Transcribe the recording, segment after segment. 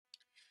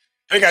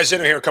Hey guys,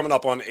 Zinno here coming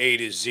up on A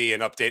to Z,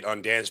 an update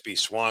on Dansby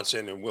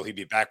Swanson and will he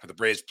be back with the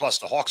Braves, plus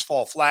the Hawks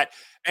fall flat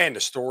and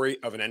the story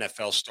of an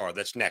NFL star.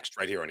 That's next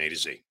right here on A to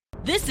Z.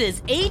 This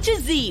is A to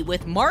Z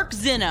with Mark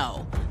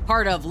Zinno,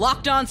 part of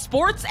Locked On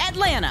Sports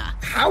Atlanta.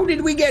 How did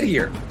we get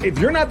here? If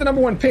you're not the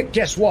number one pick,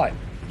 guess what?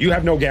 You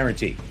have no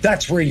guarantee.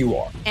 That's where you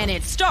are. And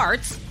it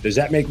starts... Does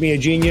that make me a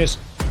genius?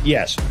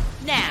 Yes.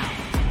 Now.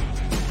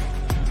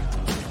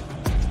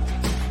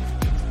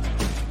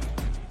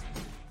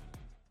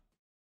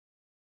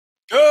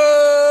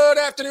 Good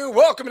afternoon.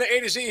 Welcome to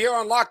A to Z here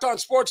on Locked On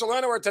Sports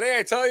Atlanta, where today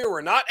I tell you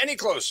we're not any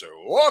closer.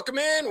 Welcome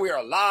in. We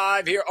are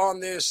live here on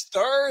this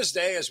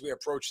Thursday as we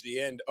approach the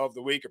end of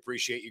the week.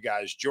 Appreciate you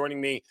guys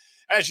joining me.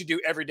 As you do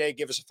every day,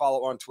 give us a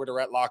follow on Twitter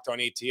at Locked On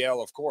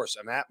ATL. Of course,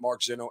 I'm at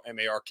Mark Zinno,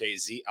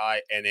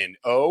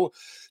 MarkZinno.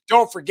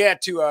 Don't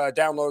forget to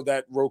download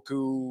that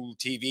Roku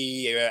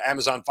TV,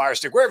 Amazon Fire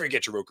Stick, wherever you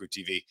get your Roku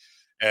TV.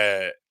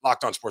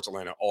 Locked On Sports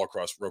Atlanta all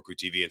across Roku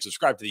TV, and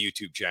subscribe to the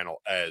YouTube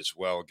channel as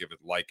well. Give it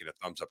a like and a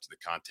thumbs up to the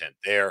content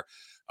there.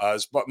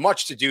 But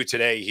much to do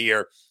today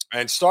here,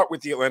 and start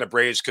with the Atlanta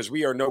Braves because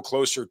we are no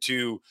closer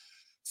to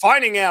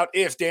finding out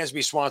if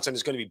Dansby Swanson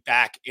is going to be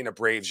back in a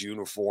Braves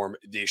uniform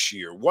this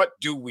year. What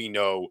do we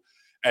know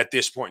at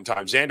this point in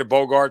time? Xander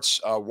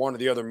Bogaerts, one of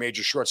the other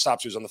major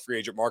shortstops who's on the free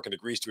agent market,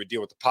 agrees to a deal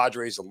with the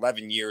Padres,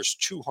 11 years,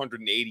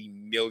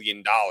 $280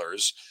 million.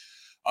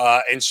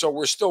 And so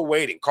we're still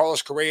waiting.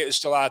 Carlos Correa is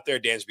still out there.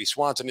 Dansby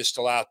Swanson is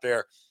still out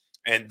there.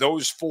 And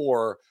those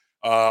four,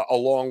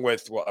 along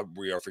with,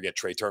 we forget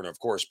Trey Turner, of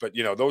course, but,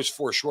 those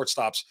four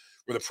shortstops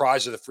were the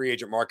prize of the free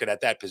agent market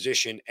at that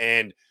position.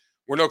 And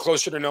we're no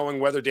closer to knowing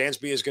whether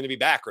Dansby is going to be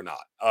back or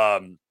not.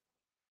 And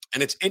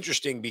it's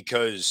interesting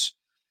because,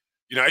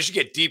 as you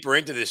get deeper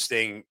into this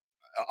thing,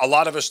 a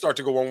lot of us start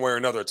to go one way or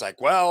another. It's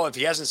like, well, if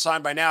he hasn't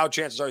signed by now,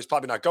 chances are he's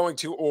probably not going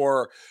to,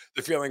 or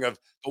the feeling of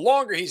the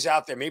longer he's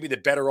out there, maybe the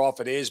better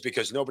off it is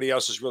because nobody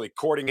else is really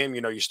courting him.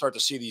 You start to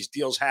see these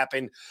deals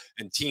happen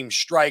and teams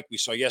strike. We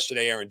saw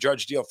yesterday Aaron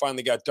Judge deal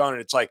finally got done.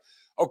 And it's like,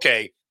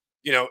 okay,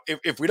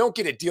 if we don't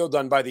get a deal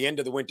done by the end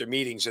of the winter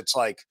meetings, it's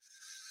like,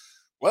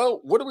 well,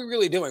 what are we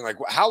really doing? Like,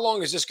 how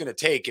long is this going to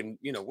take? And,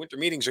 winter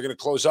meetings are going to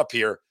close up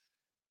here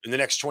in the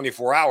next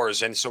 24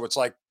 hours. And so it's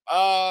like,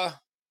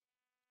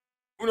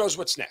 who knows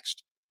what's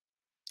next?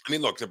 I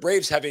mean, look, the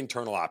Braves have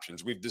internal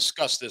options. We've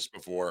discussed this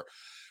before.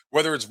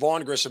 Whether it's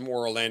Vaughn Grissom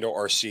or Orlando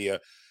Arcia,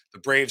 the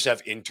Braves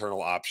have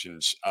internal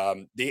options.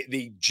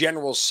 The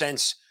general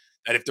sense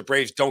that if the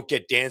Braves don't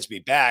get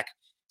Dansby back,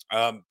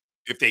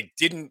 if they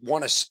didn't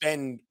want to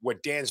spend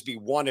what Dansby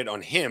wanted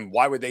on him,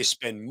 why would they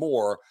spend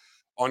more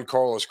on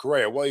Carlos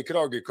Correa? Well, you could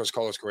argue because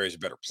Carlos Correa is a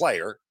better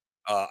player.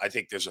 I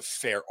think there's a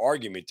fair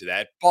argument to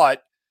that.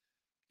 But,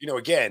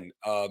 again,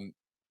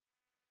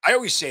 I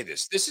always say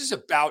this is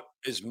about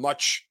as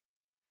much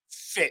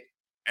fit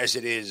as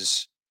it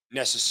is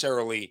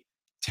necessarily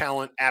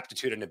talent,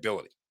 aptitude, and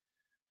ability.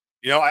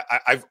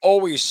 I've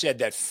always said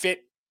that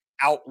fit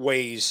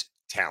outweighs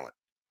talent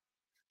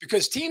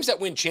because teams that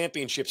win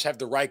championships have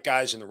the right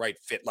guys and the right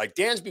fit. Like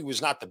Dansby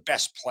was not the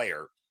best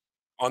player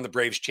on the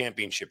Braves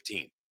championship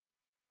team.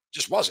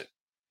 Just wasn't.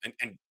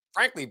 And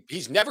frankly,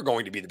 he's never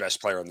going to be the best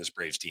player on this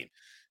Braves team.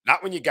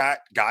 Not when you got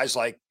guys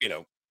like,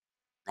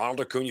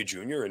 Ronald Acuna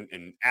Jr.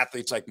 and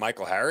athletes like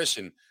Michael Harris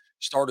and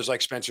starters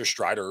like Spencer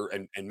Strider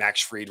and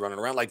Max Fried running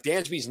around. Like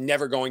Dansby's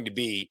never going to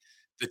be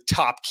the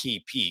top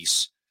key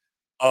piece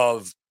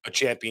of a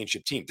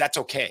championship team. That's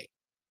okay.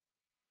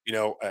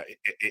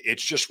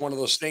 It's just one of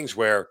those things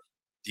where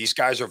these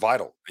guys are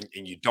vital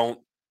and you don't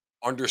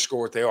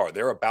underscore what they are.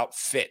 They're about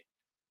fit.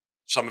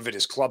 Some of it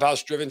is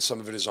clubhouse driven.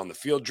 Some of it is on the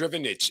field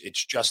driven.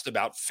 It's just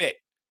about fit.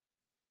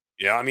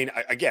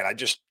 I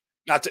just,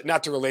 not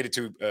to relate it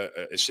to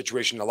a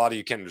situation a lot of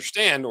you can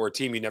understand or a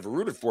team you never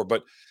rooted for,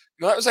 but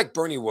that was like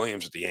Bernie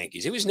Williams with the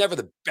Yankees. He was never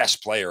the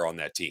best player on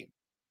that team.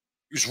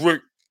 He was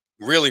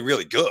really,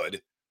 really good,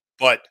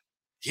 but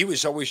he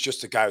was always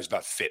just a guy who was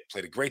about fit.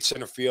 Played a great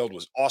center field,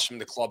 was awesome in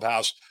the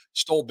clubhouse,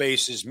 stole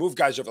bases, moved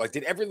guys over, like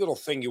did every little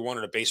thing you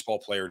wanted a baseball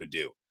player to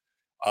do,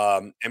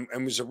 and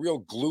was a real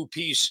glue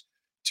piece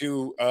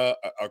to a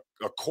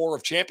core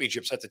of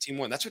championships that the team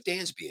won. That's what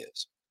Dansby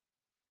is.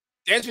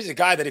 Dansby's a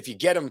guy that if you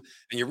get him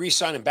and you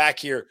re-sign him back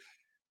here,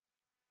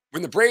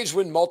 when the Braves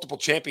win multiple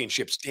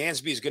championships,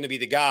 Dansby is going to be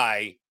the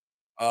guy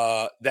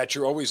that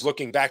you're always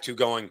looking back to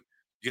going,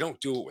 you don't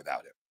do it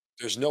without him.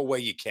 There's no way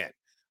you can.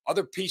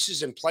 Other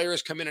pieces and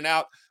players come in and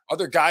out.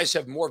 Other guys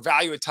have more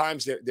value at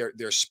times.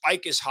 Their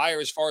spike is higher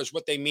as far as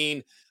what they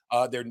mean.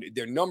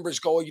 Their numbers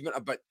go even,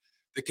 but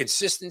the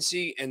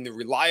consistency and the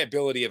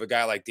reliability of a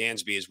guy like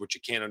Dansby is what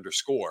you can't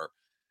underscore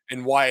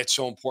and why it's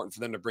so important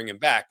for them to bring him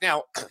back.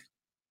 Now,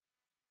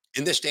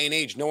 in this day and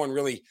age, no one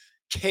really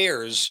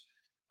cares,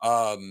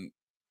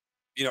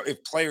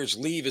 if players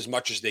leave as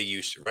much as they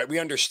used to, right? We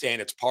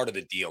understand it's part of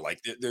the deal.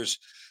 Like there's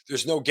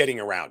no getting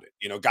around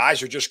it.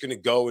 Guys are just going to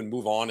go and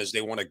move on as they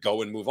want to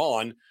go and move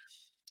on.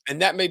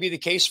 And that may be the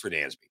case for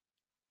Dansby.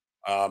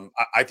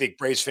 I think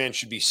Braves fans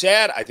should be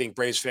sad. I think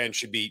Braves fans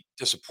should be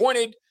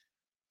disappointed.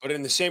 But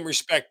in the same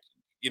respect,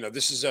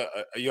 this is a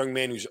young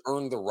man who's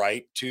earned the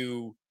right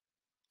to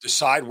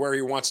decide where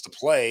he wants to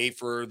play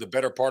for the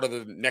better part of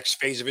the next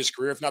phase of his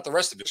career, if not the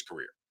rest of his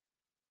career.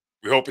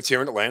 We hope it's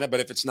here in Atlanta, but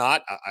if it's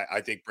not,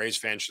 I think Braves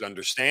fans should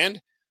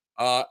understand,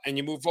 and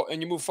you move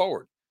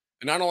forward.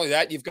 And not only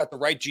that, you've got the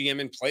right GM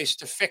in place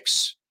to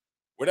fix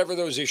whatever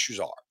those issues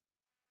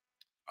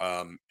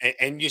are.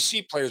 And you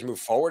see players move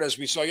forward, as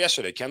we saw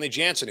yesterday. Kenley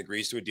Jansen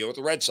agrees to a deal with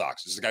the Red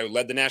Sox. This is the guy who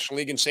led the National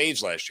League in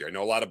saves last year. I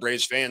know a lot of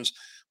Braves fans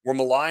were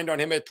maligned on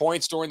him at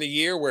points during the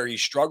year where he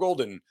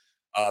struggled and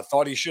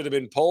thought he should have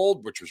been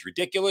pulled, which was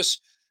ridiculous.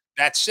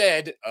 That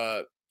said,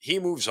 he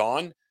moves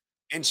on.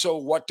 And so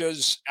what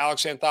does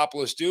Alex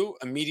Anthopoulos do?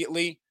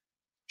 Immediately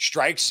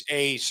strikes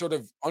a sort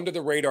of under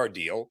the radar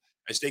deal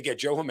as they get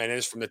Joe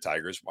Jimenez from the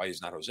Tigers. Why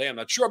he's not Jose, I'm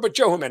not sure, but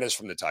Joe Jimenez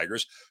from the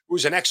Tigers,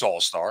 who's an ex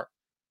All-Star.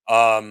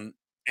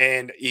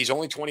 And he's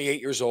only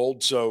 28 years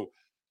old. So,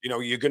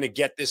 you're going to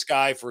get this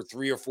guy for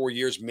 3 or 4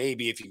 years,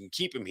 maybe, if you can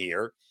keep him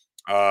here.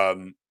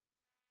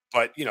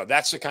 But,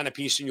 that's the kind of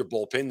piece in your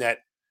bullpen that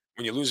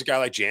when you lose a guy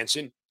like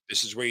Jansen,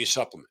 this is where you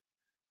supplement.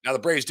 Now, the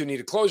Braves do need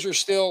a closer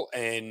still,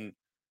 and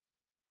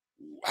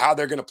how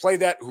they're going to play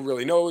that, who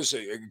really knows?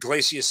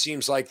 Iglesias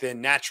seems like the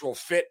natural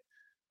fit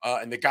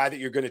and the guy that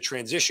you're going to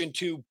transition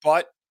to.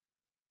 But,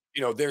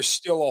 there's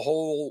still a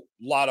whole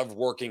lot of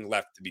working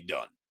left to be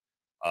done.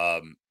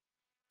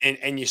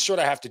 And you sort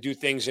of have to do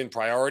things in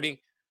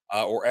priority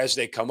or as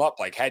they come up.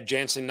 Like, had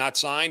Jansen not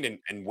signed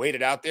and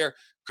waited out there,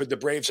 could the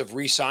Braves have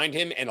re-signed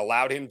him and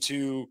allowed him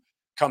to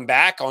come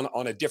back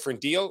on a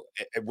different deal?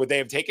 Would they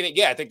have taken it?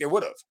 Yeah, I think they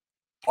would have.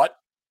 But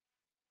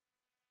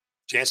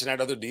Jansen had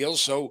other deals,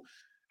 so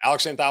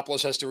Alex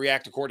Anthopoulos has to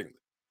react accordingly.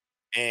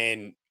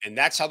 And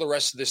that's how the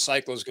rest of this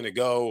cycle is going to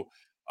go.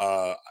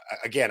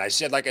 Again,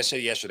 like I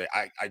said yesterday,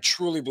 I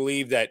truly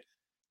believe that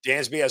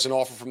Dansby has an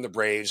offer from the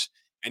Braves,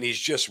 and he's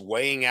just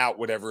weighing out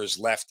whatever is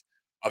left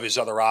of his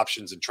other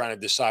options and trying to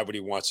decide what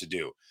he wants to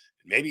do.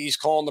 And maybe he's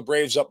calling the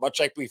Braves up, much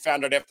like we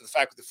found out after the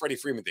fact with the Freddie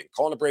Freeman thing,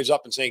 calling the Braves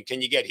up and saying, can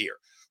you get here?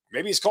 Or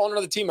maybe he's calling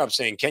another team up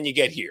saying, can you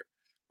get here?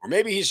 Or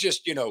maybe he's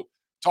just,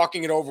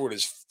 talking it over with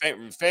his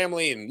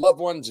family and loved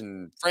ones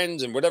and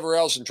friends and whatever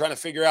else and trying to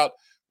figure out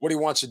what he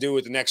wants to do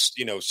with the next,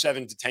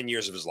 7 to 10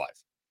 years of his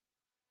life.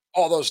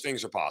 All those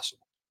things are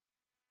possible.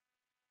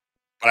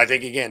 But I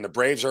think, again, the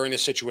Braves are in a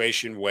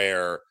situation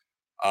where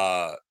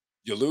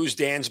you lose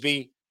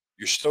Dansby,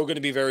 you're still going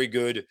to be very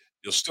good.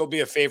 You'll still be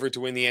a favorite to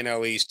win the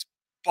NL East,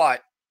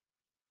 but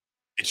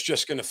it's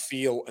just going to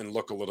feel and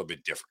look a little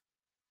bit different.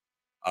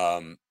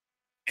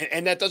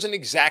 And that doesn't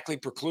exactly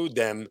preclude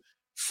them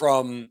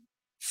from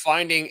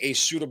finding a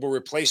suitable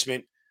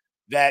replacement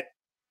that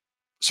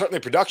certainly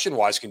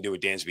production-wise can do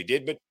what Dansby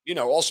did, but,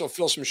 also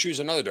fill some shoes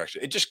in another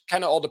direction. It just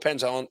kind of all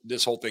depends on how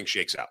this whole thing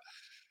shakes out.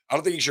 I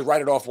don't think you should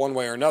write it off one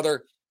way or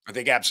another. I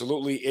think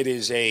absolutely it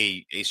is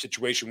a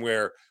situation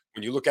where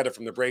when you look at it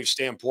from the Braves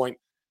standpoint,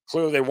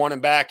 clearly they want him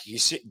back.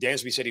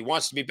 Dansby said he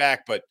wants to be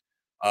back, but,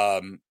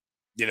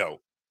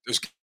 there's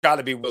got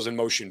to be wheels in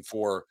motion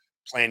for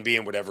plan B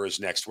and whatever is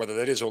next, whether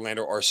that is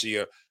Orlando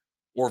Arcia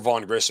or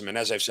Vaughn Grissom. And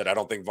as I've said, I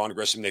don't think Vaughn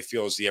Grissom they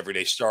feel is the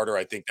everyday starter.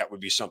 I think that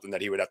would be something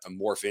that he would have to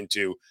morph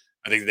into.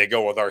 I think they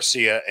go with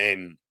Arcia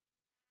and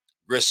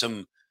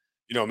Grissom,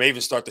 may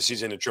even start the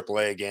season in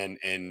AAA again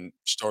and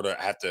start to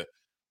have to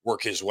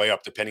work his way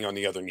up depending on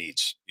the other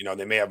needs.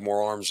 They may have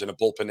more arms in a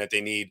bullpen that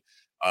they need,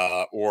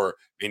 or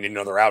maybe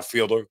another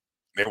outfielder,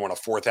 maybe want a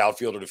fourth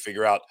outfielder to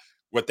figure out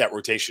what that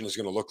rotation is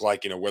going to look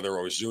like, whether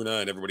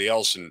Ozuna and everybody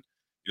else and,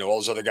 all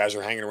those other guys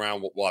are hanging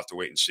around. We'll have to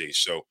wait and see.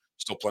 So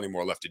still plenty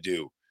more left to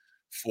do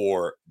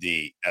for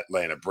the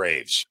Atlanta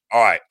Braves.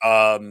 All right.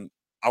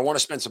 I want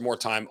to spend some more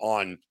time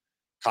on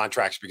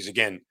contracts because,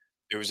 again,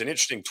 there was an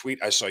interesting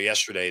tweet I saw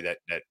yesterday that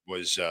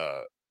was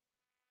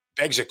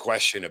begs a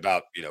question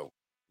about,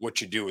 what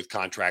you do with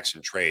contracts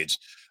and trades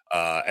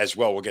as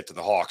well. We'll get to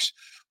the Hawks.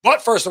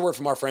 But first, a word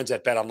from our friends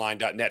at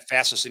betonline.net.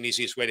 Fastest and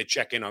easiest way to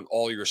check in on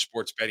all your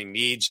sports betting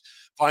needs.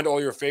 Find all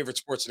your favorite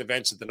sports and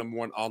events at the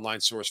 #1 online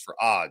source for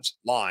odds,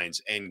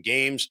 lines, and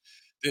games.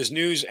 There's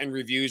news and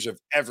reviews of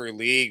every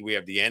league. We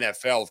have the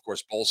NFL, of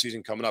course, bowl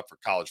season coming up for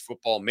college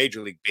football,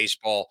 Major League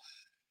Baseball,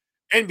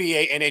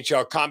 NBA,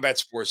 NHL, combat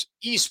sports,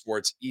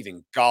 esports,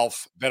 even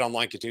golf.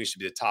 BetOnline continues to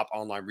be the top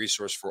online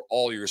resource for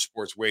all your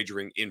sports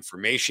wagering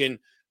information.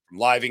 From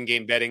live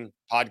in-game betting,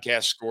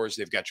 podcast scores,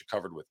 they've got you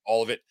covered with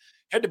all of it.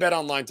 Head to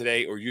BetOnline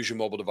today or use your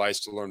mobile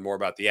device to learn more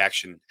about the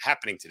action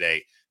happening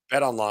today.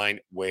 BetOnline,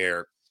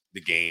 where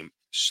the game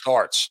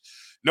starts.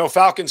 No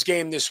Falcons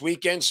game this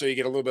weekend, so you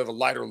get a little bit of a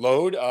lighter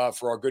load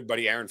for our good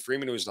buddy Aaron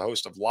Freeman, who is the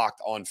host of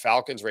Locked On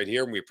Falcons right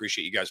here, and we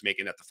appreciate you guys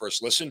making that the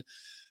first listen.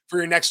 For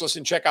your next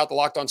listen, check out the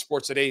Locked On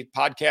Sports Today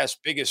podcast,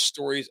 biggest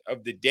stories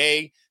of the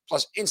day,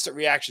 plus instant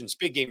reactions,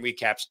 big game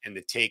recaps, and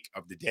the take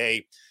of the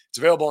day. It's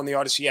available on the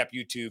Odyssey app,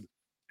 YouTube,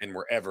 and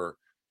wherever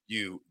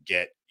you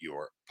get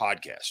your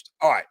podcast.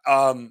 All right.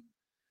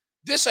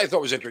 This I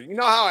thought was interesting. You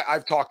know how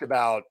I've talked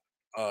about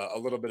a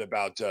little bit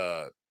about,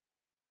 the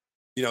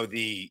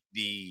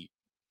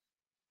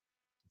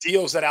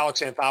deals that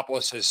Alex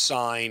Anthopoulos has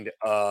signed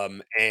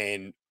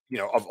and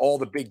of all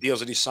the big deals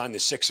that he signed, the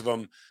six of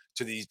them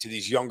to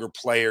these younger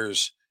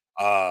players,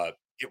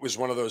 it was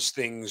one of those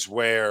things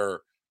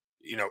where,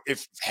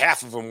 if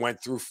half of them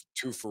went through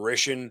to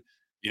fruition,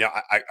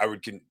 I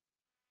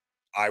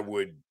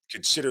would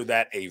consider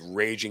that a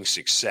raging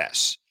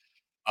success.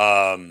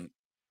 Um,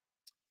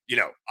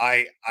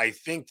 I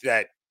think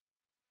that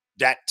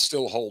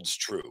still holds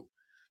true.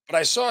 But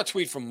I saw a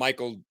tweet from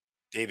Michael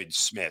David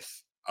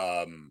Smith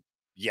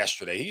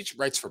yesterday. He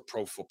writes for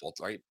Pro Football,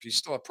 right? He's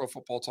still at Pro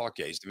Football Talk.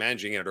 Yeah, he's the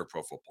managing editor of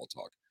Pro Football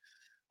Talk.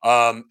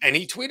 And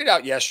he tweeted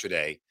out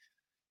yesterday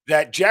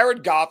that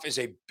Jared Goff is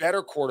a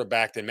better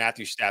quarterback than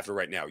Matthew Stafford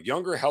right now.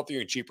 Younger,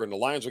 healthier, and cheaper. And the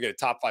Lions will get a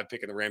top 5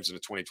 pick in the Rams in the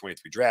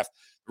 2023 draft.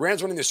 The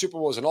Rams winning the Super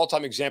Bowl is an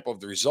all-time example of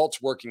the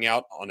results working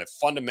out on a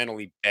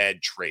fundamentally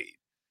bad trade.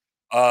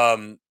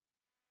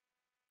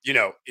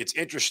 It's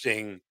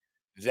interesting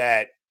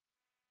that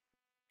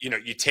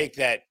you take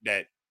that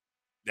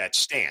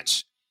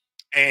stance.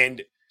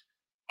 And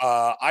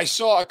I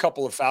saw a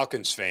couple of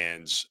Falcons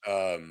fans,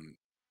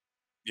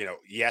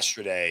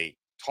 yesterday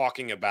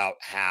talking about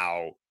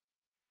how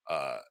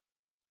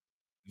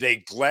they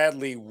um,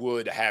 gladly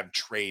would have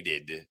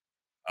traded,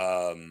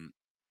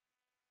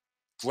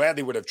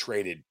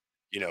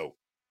 you know,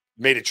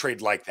 made a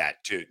trade like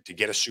that to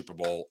get a Super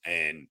Bowl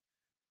and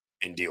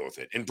deal with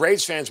it. And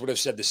Braves fans would have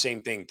said the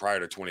same thing prior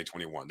to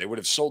 2021. They would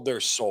have sold their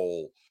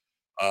soul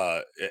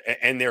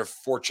and their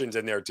fortunes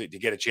and to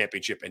get a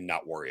championship and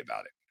not worry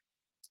about it.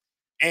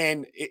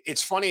 And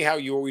it's funny how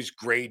you always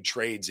grade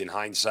trades in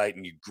hindsight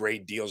and you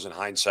grade deals in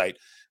hindsight,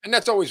 and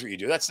that's always what you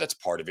do. That's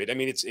part of it. I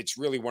mean, it's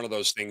really one of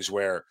those things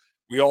where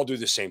we all do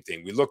the same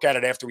thing. We look at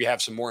it after we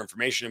have some more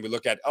information, and we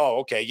look at, oh,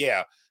 okay,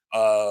 yeah,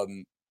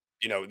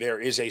 there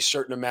is a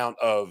certain amount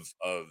of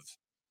uh,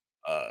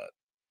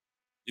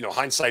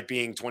 hindsight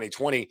being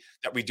 2020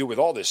 that we do with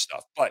all this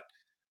stuff. But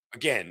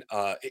again,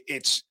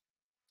 it's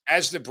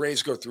as the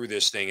Braves go through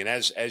this thing, and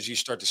as you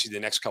start to see the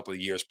next couple of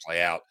years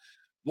play out,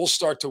 we'll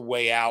start to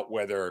weigh out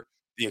whether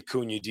the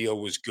Acuna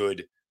deal was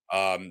good,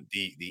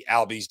 the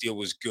Albies deal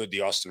was good,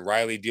 the Austin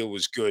Riley deal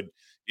was good.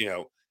 You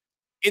know,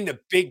 in the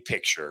big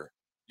picture,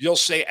 you'll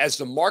say as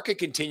the market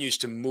continues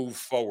to move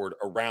forward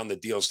around the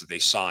deals that they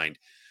signed,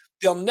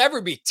 they'll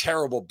never be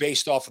terrible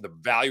based off of the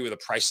value of the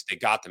price that they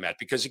got them at.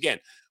 Because again,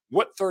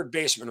 what third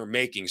basemen are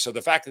making. So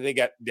the fact that they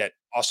got that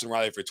Austin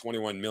Riley for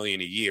 21 million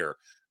a year,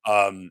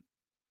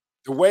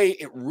 the way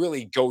it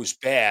really goes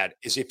bad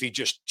is if he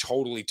just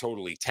totally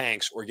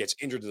tanks or gets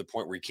injured to the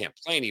point where he can't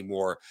play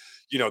anymore.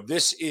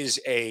 This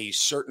is a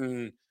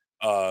certain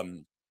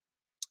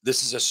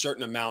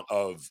amount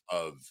of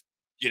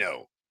you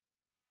know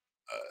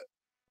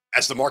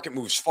as the market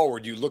moves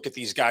forward, you look at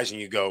these guys and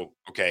you go,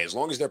 okay, as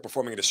long as they're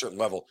performing at a certain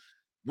level,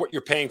 what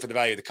you're paying for the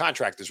value of the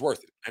contract is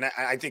worth it. And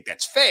I think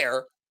that's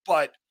fair.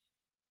 But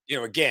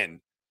again,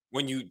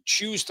 when you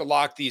choose to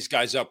lock these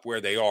guys up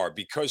where they are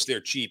because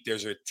they're cheap,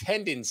 there's a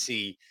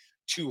tendency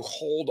to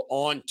hold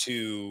on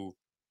to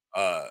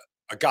a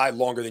guy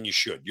longer than you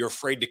should. You're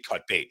afraid to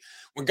cut bait.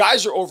 When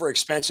guys are over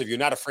expensive, you're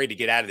not afraid to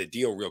get out of the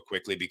deal real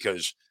quickly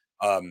because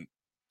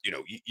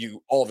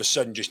you all of a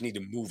sudden just need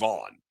to move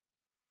on,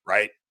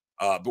 right?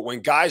 But when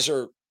guys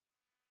are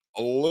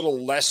a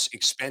little less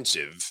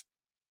expensive,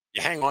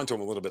 you hang on to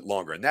them a little bit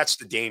longer, and that's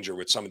the danger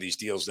with some of these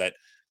deals that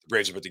the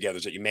Braves have put together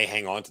is that you may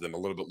hang on to them a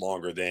little bit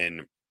longer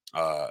than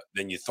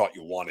you thought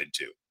you wanted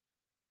to.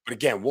 But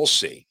again, we'll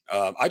see.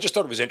 I just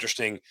thought it was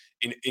interesting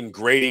in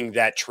grading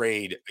that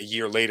trade a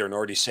year later and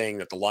already saying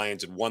that the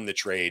Lions had won the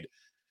trade.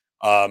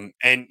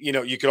 And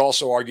you could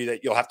also argue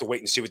that you'll have to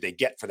wait and see what they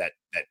get for that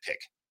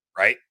pick,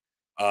 right?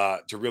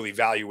 To really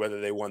value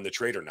whether they won the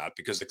trade or not,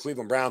 because the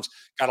Cleveland Browns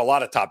got a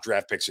lot of top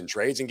draft picks in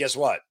trades, and guess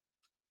what?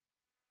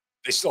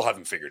 They still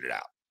haven't figured it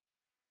out,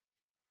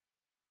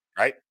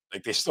 right?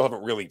 Like they still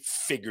haven't really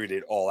figured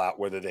it all out.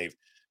 Whether they've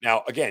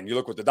now again, you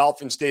look what the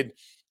Dolphins did,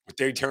 what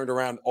they turned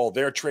around all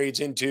their trades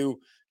into,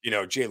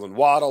 Jalen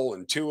Waddle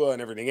and Tua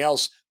and everything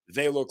else.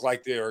 They look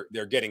like they're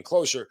getting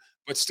closer,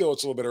 but still,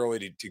 it's a little bit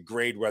early to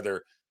grade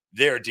whether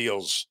their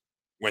deals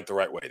went the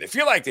right way. They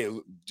feel like they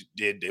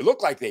did. They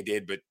look like they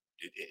did, but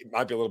it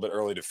might be a little bit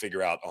early to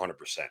figure out 100%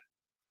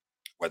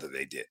 whether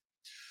they did.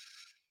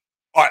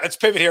 All right, let's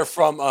pivot here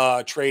from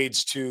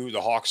trades to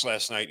the Hawks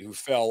last night, who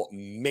fell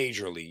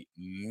majorly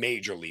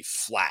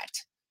flat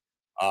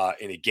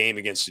in a game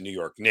against the New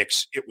York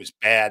Knicks. It was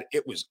bad.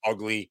 It was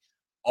ugly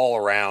all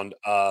around.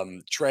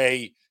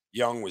 Trae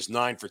Young was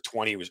 9 for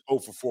 20. He was 0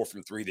 for 4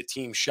 from 3. The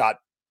team shot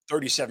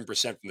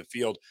 37% from the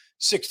field,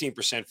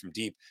 16% from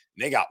deep.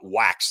 And they got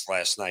waxed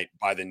last night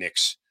by the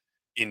Knicks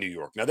in New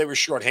York. Now, they were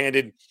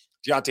shorthanded.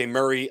 Dejounte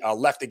Murray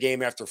left the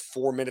game after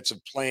 4 minutes of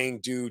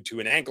playing due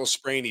to an ankle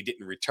sprain. He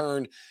didn't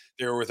return.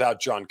 They were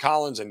without John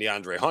Collins and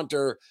DeAndre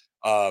Hunter.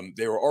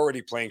 They were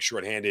already playing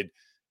shorthanded.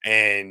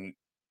 And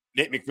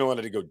Nate McMillan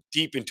had to go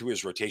deep into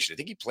his rotation. I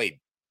think he played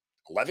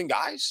 11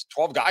 guys,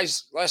 12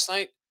 guys last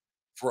night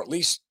for at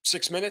least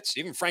 6 minutes.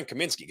 Even Frank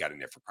Kaminsky got in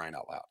there for crying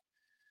out loud.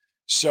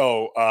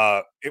 So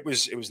it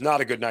was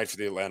not a good night for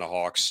the Atlanta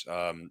Hawks.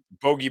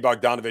 Bogey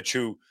Bogdanovic,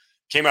 who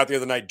came out the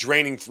other night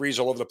draining threes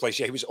all over the place.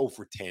 Yeah, he was 0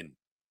 for 10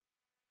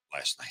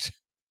 last night.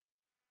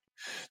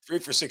 3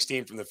 for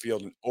 16 from the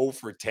field and 0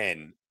 for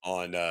 10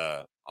 on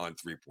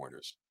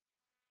three-pointers.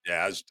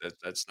 Yeah,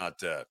 that's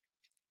not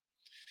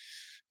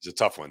it's a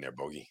tough one there,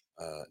 Bogey.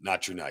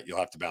 Not your night. You'll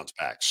have to bounce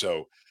back.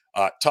 So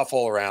tough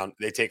all around.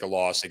 They take a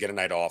loss. They get a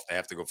night off. They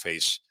have to go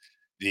face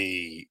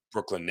the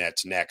Brooklyn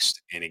Nets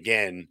next. And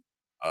again,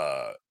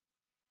 uh,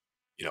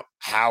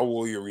 how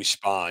will you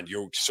respond?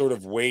 You're sort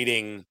of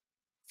waiting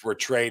for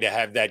Trey to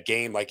have that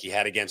game like he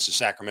had against the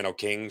Sacramento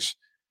Kings,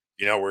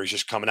 where he's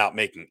just coming out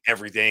making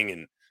everything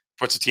and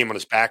puts the team on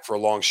his back for a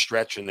long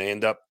stretch, and they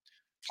end up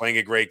playing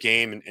a great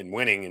game and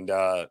winning. And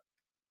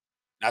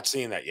not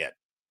seeing that yet.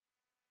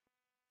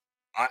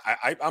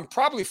 I'm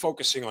probably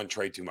focusing on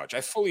Trey too much.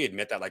 I fully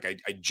admit that. Like, I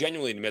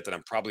genuinely admit that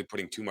I'm probably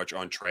putting too much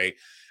on Trey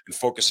and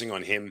focusing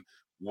on him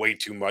way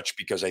too much,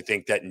 because I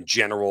think that in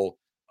general,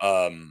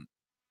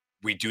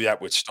 we do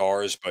that with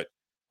stars. But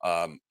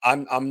I'm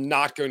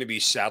not going to be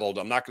saddled.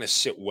 I'm not going to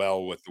sit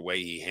well with the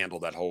way he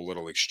handled that whole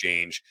little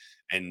exchange,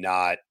 and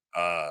not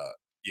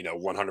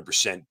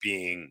 100%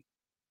 being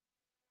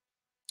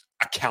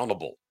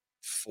accountable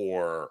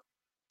for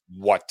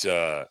what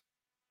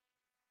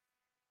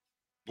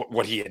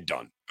what he had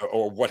done,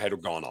 or what had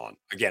gone on.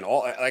 Again,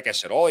 all like I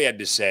said, all he had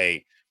to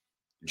say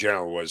in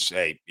general was,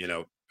 "Hey,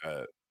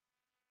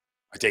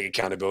 I take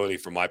accountability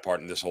for my part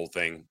in this whole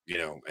thing,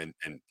 and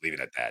leave it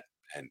at that."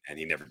 And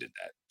he never did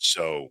that.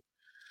 So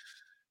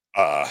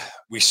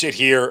we sit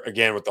here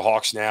again with the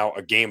Hawks now,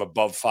 a game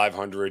above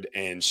 500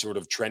 and sort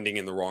of trending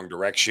in the wrong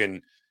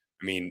direction.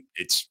 I mean,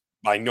 it's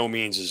by no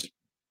means is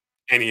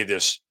any of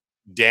this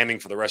damning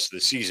for the rest of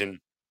the season.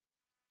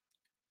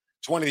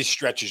 It's one of these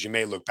stretches you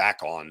may look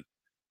back on,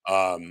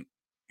 um,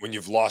 when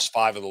you've lost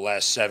 5 of the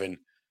last 7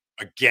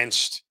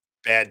 against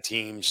bad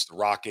teams, the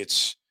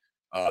Rockets,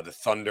 the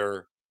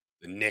Thunder,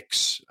 the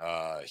Knicks.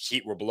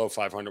 Heat were below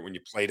 500 when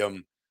you played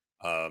them.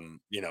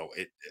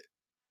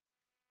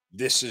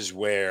 This is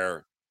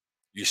where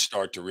you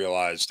start to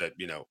realize that,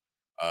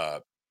 uh,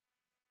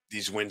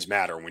 these wins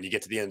matter. When you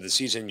get to the end of the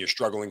season, you're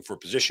struggling for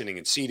positioning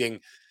and seeding,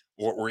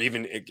 or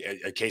even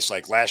a case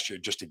like last year,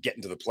 just to get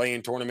into the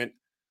play-in tournament.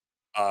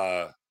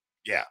 Uh,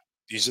 yeah,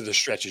 these are the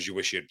stretches you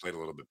wish you had played a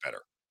little bit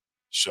better.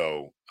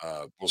 So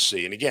we'll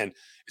see. And again,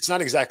 it's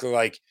not exactly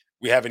like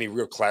we have any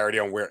real clarity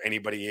on where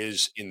anybody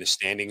is in the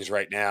standings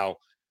right now.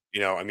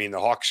 I mean, the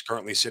Hawks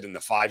currently sit in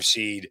the 5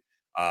 seed.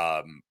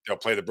 They'll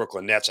play the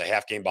Brooklyn Nets a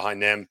half game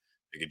behind them.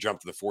 They could jump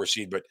to the 4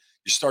 seed, but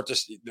you start to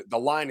see the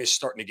line is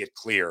starting to get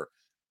clear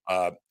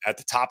at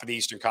the top of the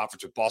Eastern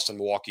Conference, with Boston,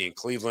 Milwaukee, and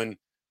Cleveland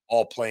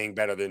all playing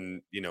better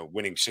than,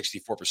 winning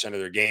 64% of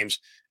their games.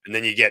 And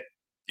then you get,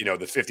 the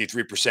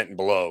 53% and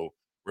below,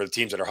 where the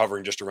teams that are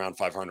hovering just around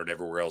 500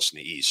 everywhere else in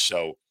the East.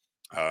 So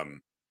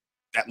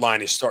that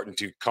line is starting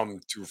to come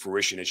to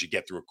fruition as you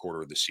get through a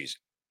quarter of the season.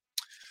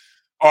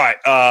 All right.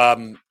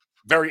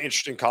 Very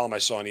interesting column I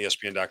saw on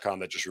ESPN.com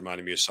that just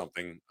reminded me of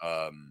something.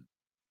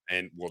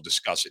 And we'll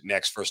discuss it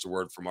next. First, a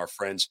word from our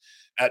friends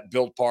at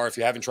Built Bar. If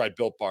you haven't tried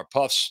Built Bar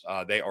Puffs,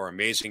 they are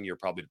amazing. You're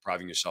probably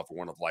depriving yourself of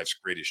one of life's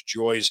greatest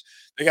joys.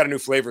 They got a new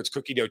flavor. It's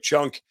cookie dough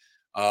chunk,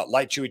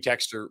 light, chewy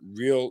texture,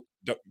 real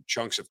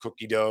chunks of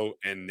cookie dough,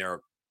 and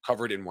they're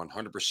covered in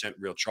 100%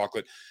 real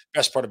chocolate.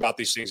 Best part about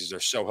these things is they're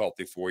so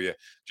healthy for you.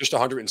 Just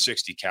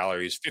 160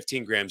 calories,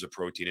 15 grams of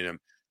protein in them.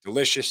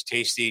 Delicious,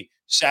 tasty,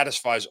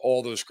 satisfies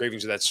all those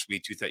cravings of that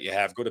sweet tooth that you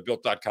have. Go to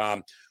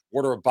built.com,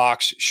 order a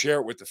box, share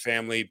it with the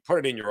family, put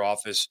it in your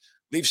office,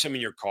 leave some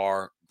in your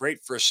car. Great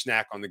for a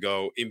snack on the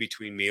go, in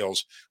between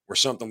meals, or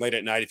something late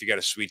at night if you got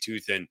a sweet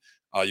tooth and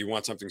you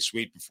want something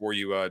sweet before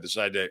you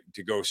decide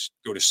to go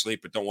to sleep,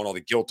 but don't want all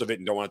the guilt of it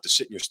and don't want it to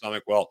sit in your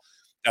stomach. Well,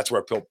 that's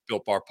where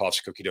Built Bar Puffs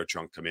cookie dough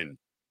chunk come in.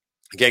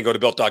 Again, go to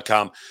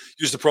built.com,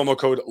 use the promo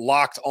code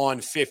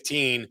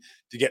LOCKEDON15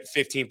 to get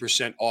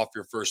 15% off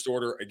your first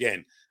order.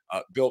 Again,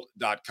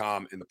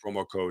 built.com and the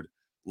promo code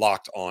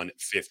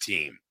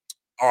LOCKEDON15.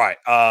 All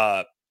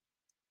right.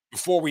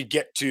 Before we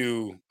get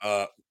to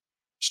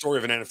story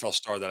of an NFL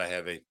star that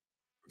I've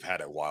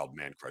had a wild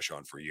man crush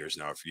on for years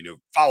now. If you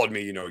followed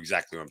me, you know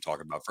exactly what I'm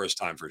talking about. First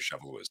time for a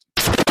shovel of wisdom.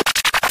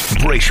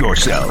 Brace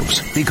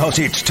yourselves, because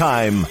it's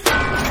time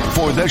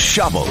for the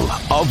shovel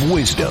of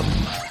wisdom.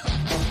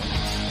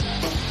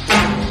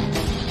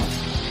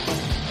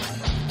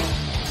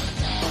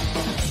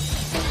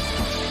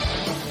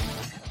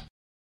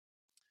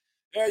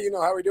 Yeah, you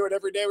know how we do it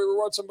every day. We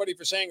reward somebody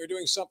for saying or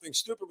doing something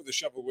stupid with a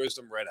shovel of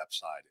wisdom right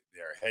upside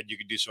their head. You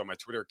can do so on my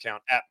Twitter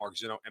account at Mark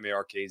Zinno,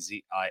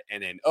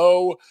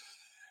 MarkZinno.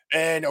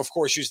 And of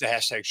course, use the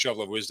hashtag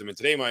shovel of wisdom. And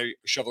today my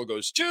shovel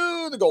goes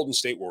to the Golden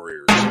State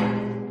Warriors.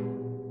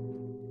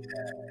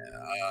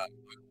 I'm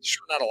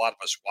sure not a lot of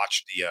us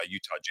watched the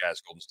Utah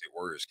Jazz Golden State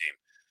Warriors game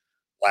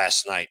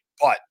last night,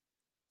 but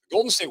the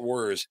Golden State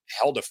Warriors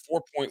held a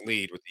 4-point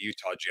lead with the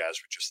Utah Jazz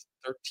with just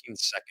 13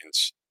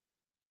 seconds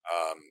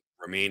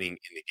remaining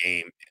in the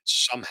game, and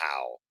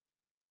somehow,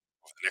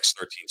 over the next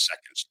 13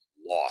 seconds,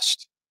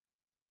 lost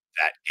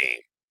that game.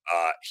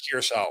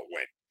 Here's how it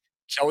went: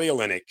 Kelly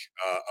Olynyk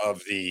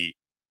of the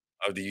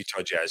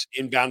Utah Jazz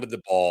inbounded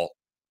the ball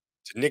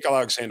to Nickel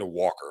Alexander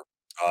Walker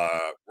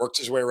worked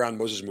his way around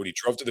Moses Moody,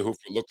 drove to the hoop,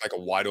 what looked like a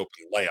wide open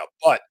layup.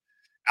 But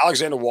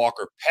Alexander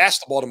Walker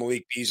passed the ball to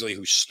Malik Beasley,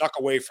 who snuck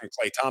away from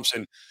Klay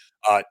Thompson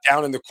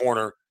down in the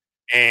corner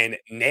and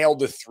nailed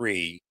the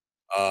three,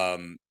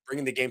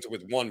 bringing the game to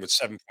with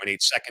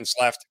 7.8 seconds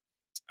left.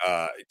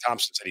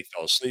 Thompson said he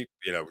fell asleep,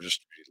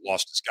 just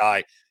lost his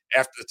guy.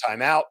 After the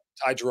timeout,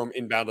 Ty Jerome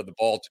inbounded the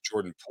ball to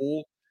Jordan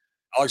Poole.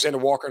 Alexander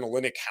Walker and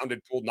Olynyk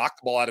hounded Poole,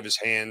 knocked the ball out of his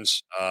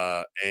hands,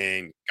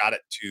 and got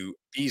it to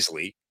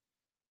Beasley.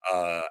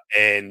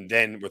 And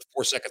then with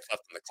 4 seconds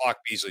left on the clock,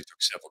 Beasley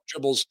took several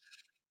dribbles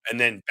and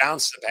then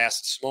bounced the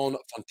pass to Simone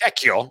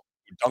Fontecchio,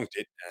 who dunked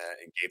it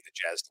and gave the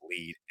Jazz the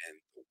lead and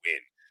the win.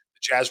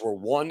 The Jazz were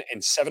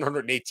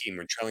 1-718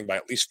 when trailing by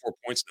at least 4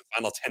 points in the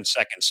final 10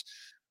 seconds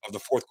of the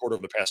fourth quarter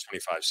of the past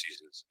 25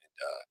 seasons. And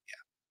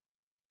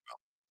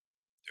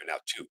they're now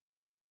 2-718.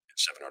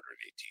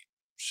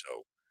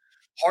 So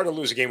hard to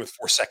lose a game with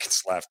 4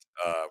 seconds left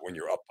when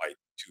you're up by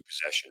 2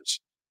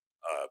 possessions.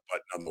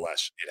 But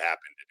nonetheless, it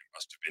happened, and it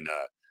must have been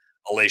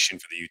elation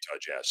for the Utah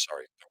Jazz.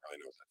 Sorry, don't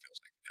really know what that feels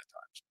like at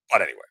times.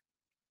 But anyway,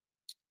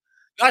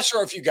 not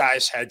sure if you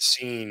guys had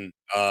seen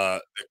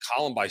the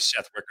column by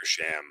Seth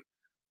Wickersham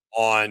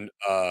on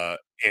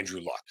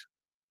Andrew Luck.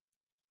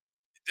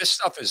 This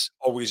stuff is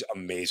always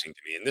amazing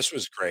to me, and this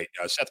was great.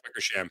 Seth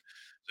Wickersham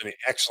is an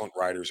excellent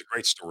writer. He's a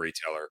great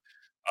storyteller.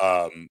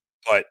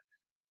 But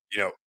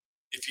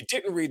if you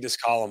didn't read this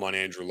column on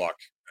Andrew Luck,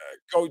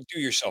 go do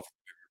yourself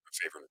a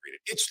favor and read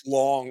it. It's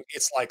long,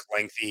 it's like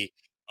lengthy,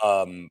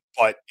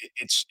 but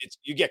it's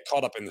you get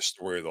caught up in the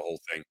story of the whole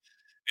thing.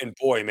 And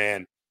boy,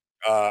 man,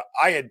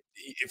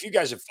 if you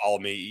guys have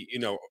followed me,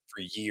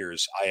 for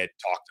years, I had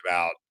talked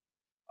about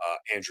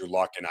Andrew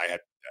Luck, and I had,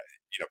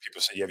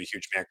 people said you have a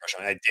huge man crush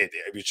on. I did.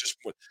 It was just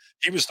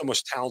he was the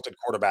most talented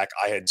quarterback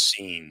I had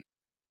seen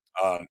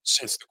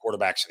since the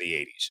quarterbacks of the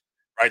 '80s,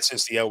 right?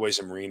 Since the Elways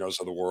and Marinos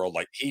of the world,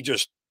 like he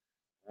just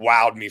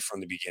wowed me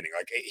from the beginning.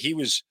 Like he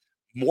was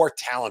more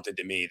talented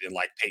to me than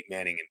like Peyton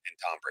Manning and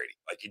Tom Brady.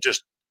 Like he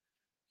just,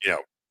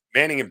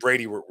 Manning and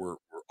Brady were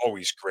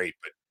always great,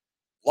 but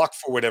Luck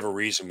for whatever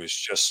reason was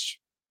just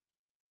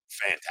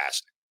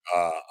fantastic.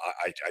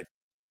 I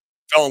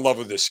fell in love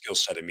with this skill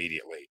set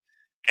immediately.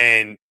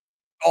 And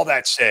all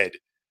that said,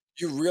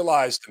 you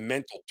realize the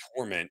mental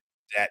torment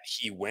that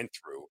he went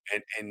through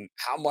and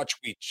how much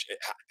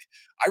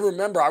I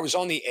remember I was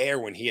on the air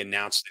when he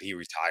announced that he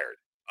retired.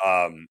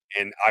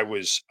 And I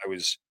was,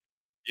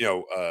 you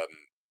know, um,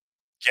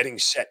 getting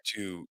set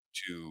to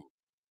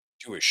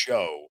do a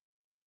show.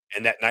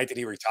 And that night that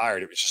he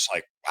retired, it was just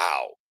like,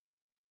 wow,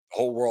 the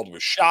whole world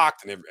was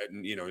shocked and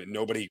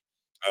nobody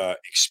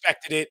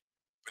expected it.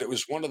 But it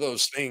was one of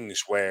those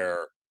things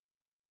where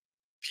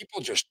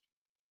people just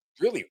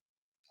really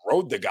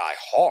rode the guy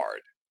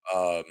hard.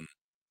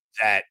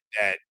 That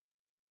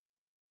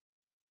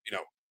you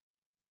know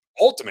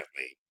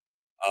ultimately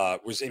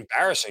was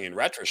embarrassing in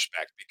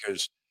retrospect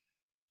because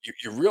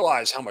you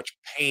realize how much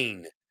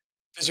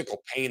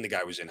physical pain the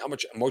guy was in, how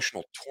much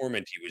emotional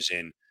torment he was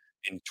in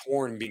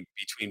torn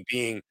between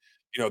being,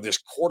 this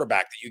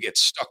quarterback that you get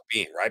stuck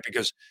being, right?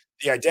 Because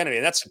the identity,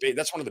 and that's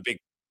one of the big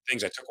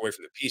things I took away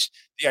from the piece.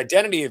 The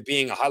identity of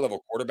being a high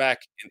level quarterback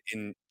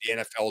in the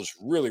NFL is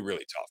really,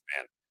 really tough,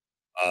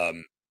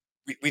 man.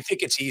 We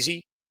think it's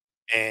easy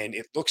and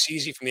it looks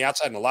easy from the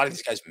outside, and a lot of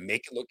these guys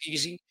make it look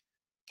easy,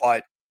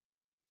 but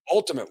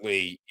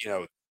ultimately,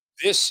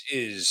 this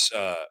is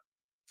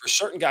for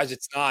certain guys,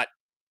 it's not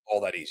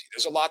all that easy.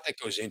 There's a lot that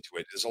goes into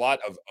it. There's a lot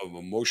of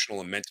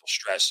emotional and mental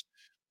stress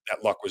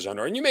that Luck was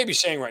under. And you may be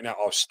saying right now,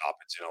 "Oh, stop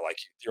it!" Like,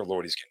 dear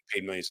Lord, he's getting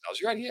paid millions of dollars.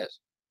 You're right, he is,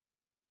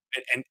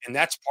 and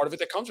that's part of it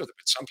that comes with it.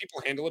 But some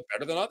people handle it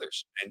better than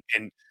others.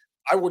 And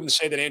I wouldn't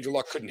say that Andrew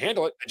Luck couldn't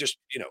handle it. I just,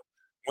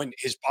 when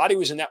his body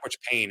was in that much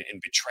pain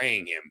and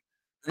betraying him.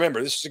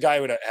 Remember, this is a guy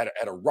who had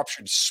a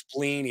ruptured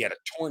spleen. He had a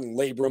torn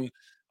labrum.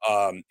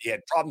 He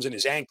had problems in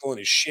his ankle and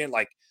his shin,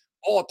 like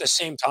all at the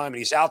same time. And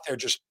he's out there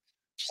just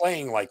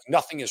playing like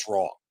nothing is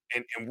wrong.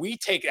 And we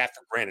take that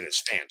for granted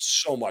as fans.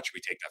 So much we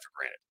take that for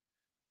granted.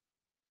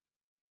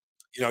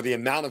 The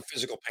amount of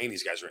physical pain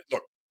these guys are in.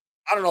 Look,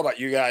 I don't know about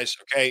you guys,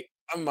 okay?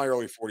 I'm in my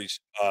early 40s.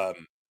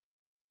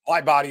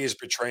 My body is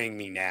betraying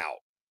me now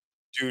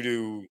due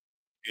to,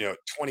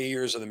 20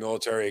 years of the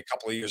military, a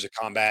couple of years of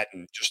combat,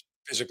 and just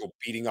physical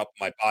beating up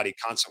my body,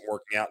 constant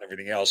working out and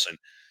everything else. And,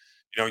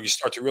 you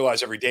start to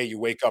realize every day you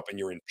wake up and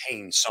you're in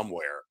pain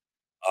somewhere.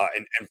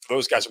 And for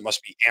those guys, it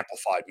must be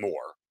amplified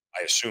more.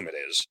 I assume it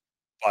is.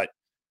 But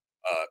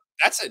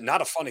that's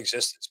not a fun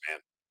existence, man.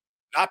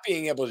 Not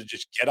being able to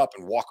just get up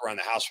and walk around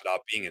the house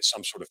without being in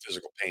some sort of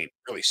physical pain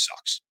really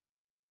sucks.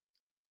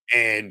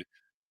 And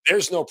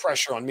there's no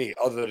pressure on me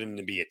other than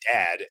to be a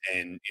dad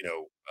and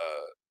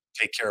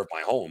take care of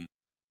my home.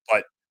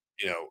 But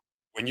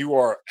when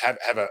you have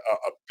a $1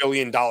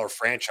 billion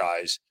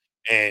franchise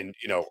and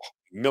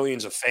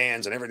millions of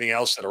fans and everything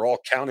else that are all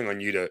counting on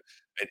you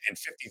and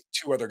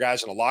 52 other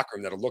guys in the locker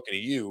room that are looking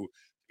at you to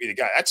be the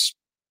guy, that's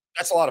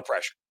a lot of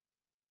pressure.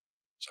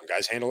 Some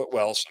guys handle it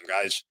well, some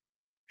guys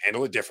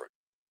handle it different.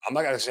 I'm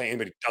not going to say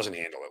anybody doesn't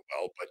handle it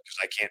well, but because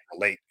I can't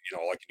relate,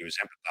 all I can do is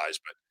empathize.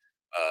 But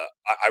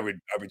I would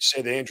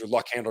say that Andrew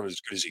Luck handled it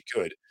as good as he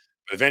could,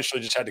 but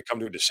eventually just had to come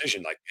to a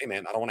decision like, hey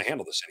man, I don't want to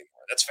handle this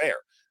anymore. That's fair.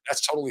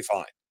 That's totally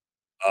fine.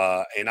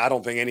 And I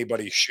don't think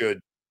anybody should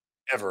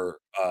ever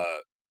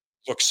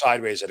look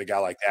sideways at a guy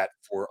like that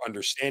for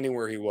understanding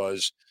where he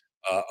was,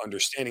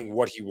 understanding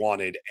what he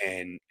wanted,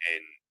 and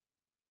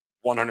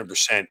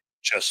 100%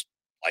 just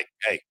like,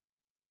 hey,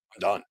 I'm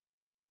done.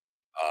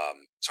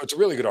 So it's a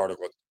really good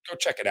article. Go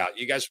check it out.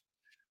 You guys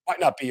might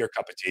not be your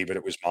cup of tea, but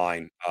it was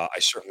mine. I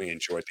certainly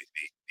enjoyed the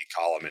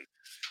column, and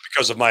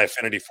because of my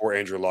affinity for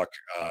Andrew Luck,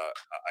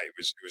 it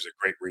was a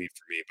great read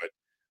for me. But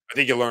I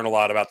think you learn a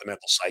lot about the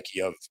mental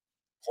psyche of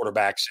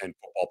quarterbacks and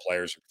football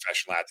players and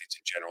professional athletes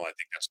in general. I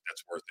think that's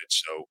worth it.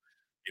 So,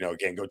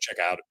 again, go check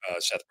out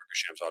Seth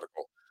Wickersham's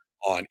article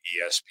on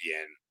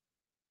ESPN.com.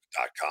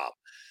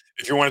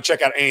 If you want to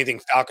check out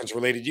anything Falcons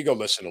related, you go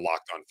listen to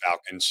Locked On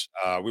Falcons.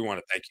 We want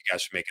to thank you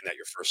guys for making that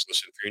your first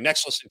listen. For your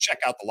next listen, check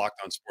out the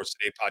Locked On Sports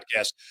Today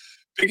podcast.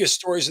 Biggest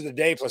stories of the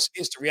day, plus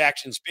instant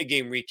reactions, big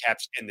game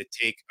recaps, and the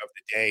take of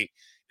the day.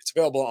 It's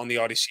available on the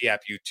Odyssey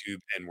app,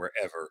 YouTube, and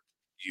wherever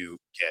you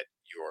get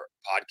your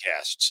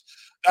podcasts.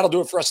 That'll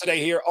do it for us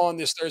today here on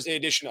this Thursday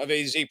edition of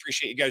AZ.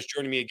 Appreciate you guys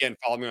joining me again.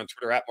 Follow me on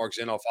Twitter at Mark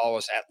Zinno. Follow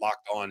us at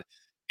Locked On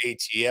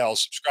ATL.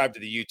 Subscribe to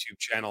the YouTube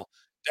channel.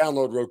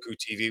 Download Roku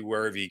TV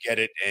wherever you get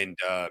it, and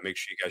make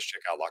sure you guys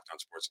check out Locked On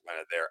Sports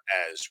Atlanta there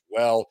as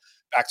well.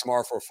 Back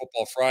tomorrow for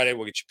Football Friday.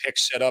 We'll get your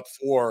picks set up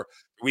for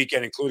the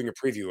weekend, including a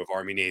preview of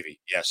Army-Navy.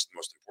 Yes, the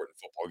most important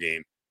football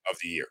game of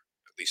the year,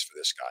 at least for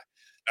this guy.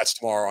 That's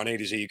tomorrow on A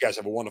to Z. You guys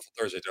have a wonderful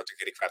Thursday. Don't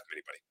take any crap from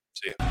anybody.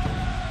 See you.